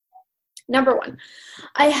Number one,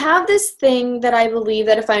 I have this thing that I believe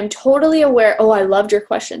that if I'm totally aware, oh, I loved your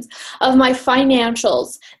questions, of my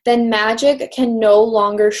financials, then magic can no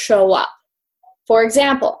longer show up. For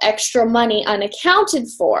example, extra money unaccounted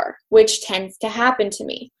for, which tends to happen to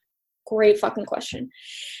me. Great fucking question.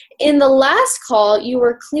 In the last call, you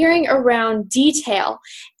were clearing around detail,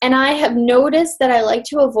 and I have noticed that I like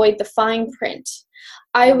to avoid the fine print.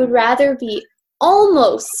 I would rather be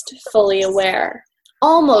almost fully aware.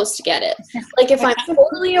 Almost get it. Like if I'm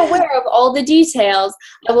totally aware of all the details,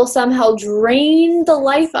 I will somehow drain the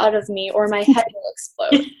life out of me or my head will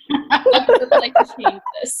explode. I would like to change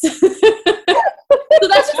this. So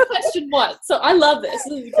that's just question one. So I love this.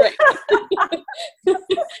 This is great.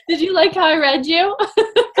 Did you like how I read you?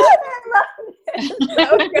 I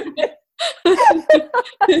love it.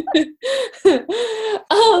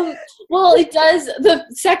 Well, it does. The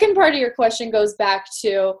second part of your question goes back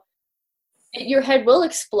to your head will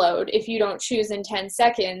explode if you don't choose in 10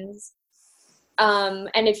 seconds.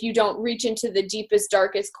 And if you don't reach into the deepest,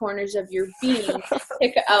 darkest corners of your being,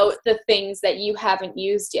 pick out the things that you haven't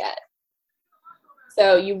used yet.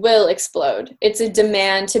 So you will explode. It's a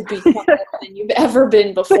demand to be more than you've ever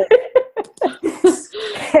been before.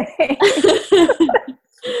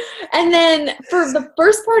 And then for the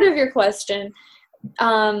first part of your question,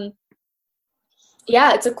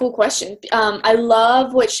 yeah, it's a cool question. I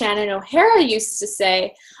love what Shannon O'Hara used to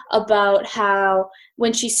say about how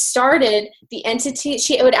when she started the entity,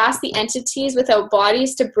 she would ask the entities without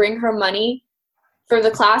bodies to bring her money for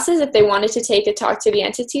the classes if they wanted to take a Talk to the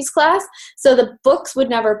Entities class. So the books would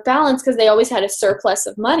never balance because they always had a surplus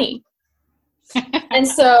of money. And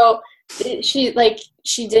so she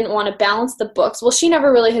didn't want to balance the books. Well, she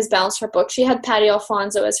never really has balanced her books. She had Patty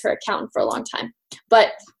Alfonso as her accountant for a long time.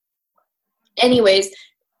 But anyways,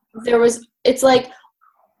 it's like,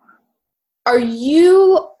 are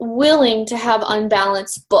you willing to have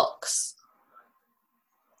unbalanced books?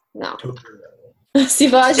 No.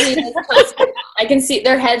 Sivaji, I can see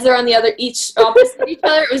their heads are on each opposite each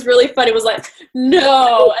other. It was really fun. It was like,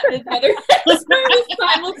 no, and then the other heads were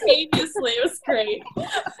simultaneously. It was great.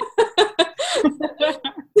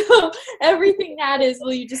 So everything that is,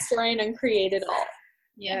 will you destroy and uncreate it all?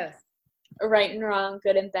 Yes. Right and wrong,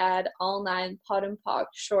 good and bad, all nine, pot and pock,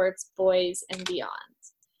 shorts, boys, and beyond.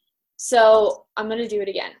 So I'm going to do it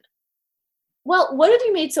again. Well, what have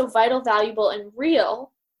you made so vital, valuable, and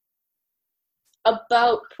real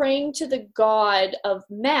about praying to the god of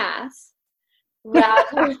math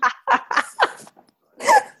rather...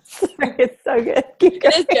 It's so good. It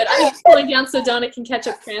is good. I'm just pulling down so Donna can catch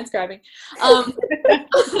up transcribing. To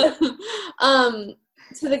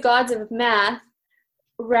the gods of math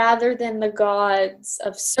rather than the gods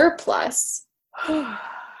of surplus.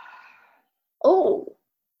 Oh,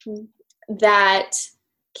 that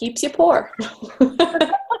keeps you poor.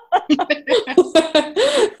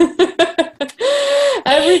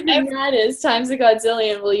 Everything that is times a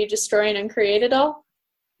godzillion, will you destroy and uncreate it all?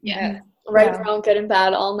 Yeah. Right, wrong, good and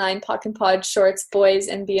bad, all nine, pock and pod, shorts, boys,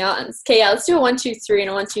 and beyonds. Okay, yeah, let's do a 1, 2, 3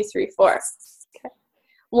 and a 1, 2, 3, 4. Okay.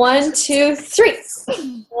 1, 2, 3.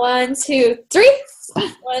 1, 2, 3.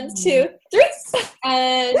 1, 2, 3.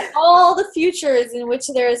 And all the futures in which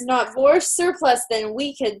there is not more surplus than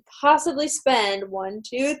we could possibly spend. 1,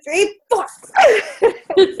 2, 3, 4.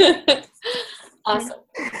 Awesome.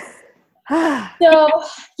 So,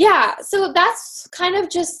 yeah, so that's kind of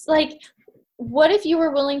just like, what if you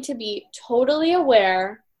were willing to be totally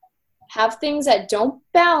aware, have things that don't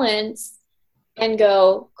balance, and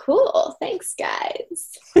go, cool, thanks,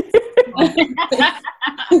 guys.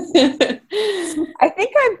 I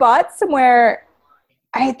think I bought somewhere,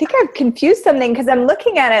 I think I've confused something because I'm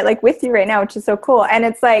looking at it like with you right now, which is so cool. And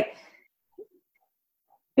it's like,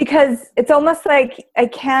 because it's almost like I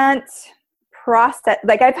can't process,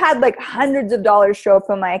 like I've had like hundreds of dollars show up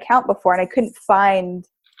on my account before and I couldn't find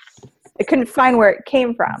where it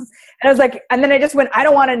came from. And I was like, and then I just went, I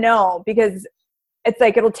don't want to know because it's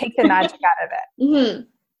like, it'll take the magic out of it. Mm-hmm.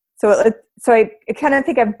 So I kind of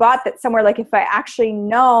think I've bought that somewhere. Like if I actually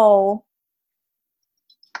know,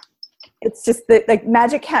 it's just that like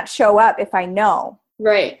magic can't show up if I know.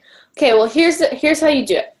 Right. Okay. Well, here's how you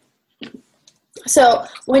do it. So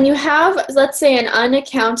when you have, let's say, an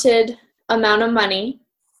unaccounted amount of money,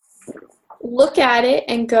 look at it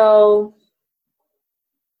and go,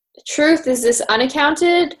 truth, is this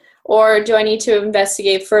unaccounted or do I need to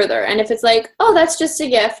investigate further? And if it's like, oh, that's just a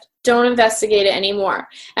gift, don't investigate it anymore.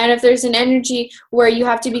 And if there's an energy where you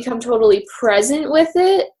have to become totally present with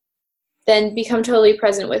it, then become totally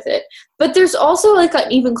present with it. But there's also like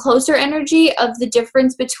an even closer energy of the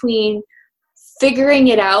difference between figuring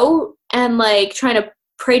it out and like trying to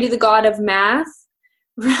pray to the god of math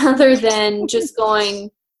rather than just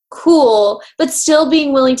going cool, but still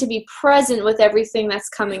being willing to be present with everything that's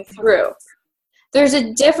coming through. There's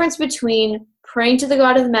a difference between praying to the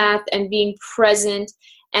god of math and being present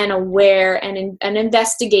and aware and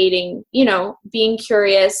investigating, you know, being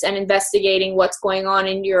curious and investigating what's going on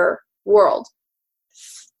in your world.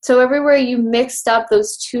 So everywhere you mixed up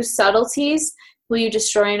those two subtleties, will you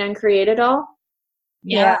destroy and uncreate it all?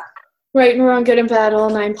 Yeah. Right and wrong, good and bad, all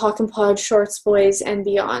nine, POC and POD, shorts, boys, and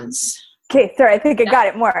beyonds. Okay, sorry, I think I got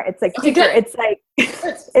it more. It's like Okay, teacher. good.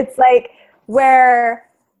 It's like where.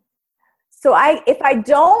 So if I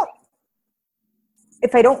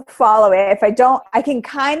don't follow it, I can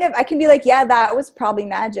be like, yeah, that was probably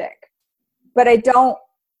magic, but I don't.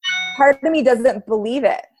 Part of me doesn't believe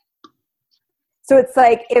it. So it's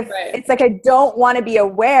like it's like I don't want to be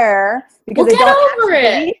aware because I don't over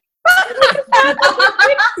it.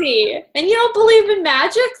 Pixie, and you don't believe in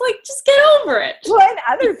magic? Like, just get over it. Well, and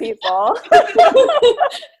other people.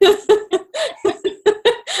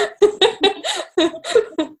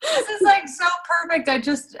 This is like so perfect. I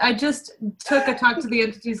just took a Talk to the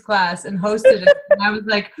Entities class and hosted it, and I was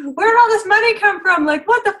like, where did all this money come from? Like,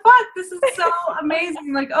 what the fuck? This is so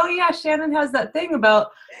amazing. Like, oh yeah, Shannon has that thing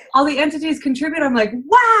about all the entities contribute. I'm like,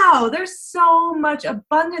 wow, there's so much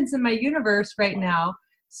abundance in my universe right now.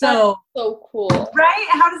 So cool. Right?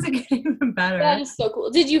 How does it get even better? That is so cool.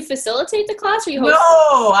 Did you facilitate the class or you hosted?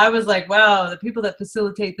 No, I was like, wow, the people that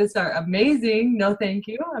facilitate this are amazing. No, thank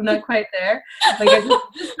you. I'm not quite there. Like,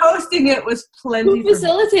 just hosting it was plenty. Who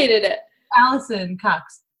facilitated it? Allison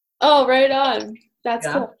Cox. Oh, right on. That's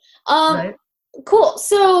cool. Right. Cool.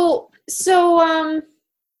 So,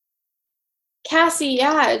 Cassie,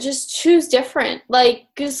 yeah, just choose different. Like,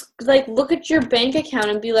 just like look at your bank account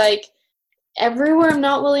and be like, everywhere I'm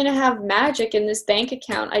not willing to have magic in this bank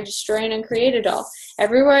account, I destroy and uncreate it all.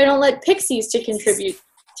 Everywhere I don't let pixies to contribute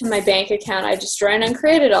to my bank account, I destroy and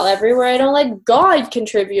uncreate it all. Everywhere I don't let God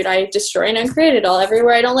contribute, I destroy and uncreate it all.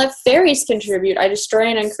 Everywhere I don't let fairies contribute, I destroy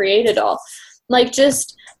and uncreate it all. Like,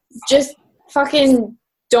 just fucking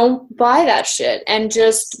don't buy that shit, and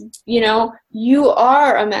just, you know, you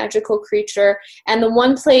are a magical creature, and the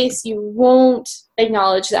one place you won't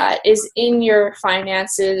acknowledge that is in your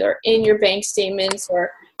finances or in your bank statements or,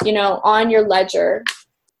 you know, on your ledger.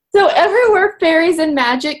 So everywhere fairies and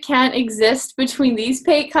magic can't exist between these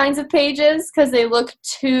kinds of pages because they look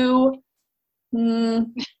too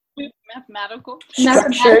mathematical,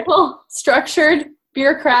 structured,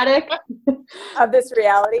 bureaucratic. Of this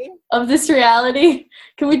reality.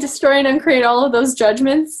 Can we destroy and uncreate all of those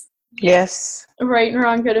judgments? Yes. Right and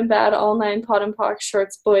wrong, good and bad, all nine, POD and POC,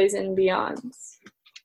 shorts, boys, and beyonds.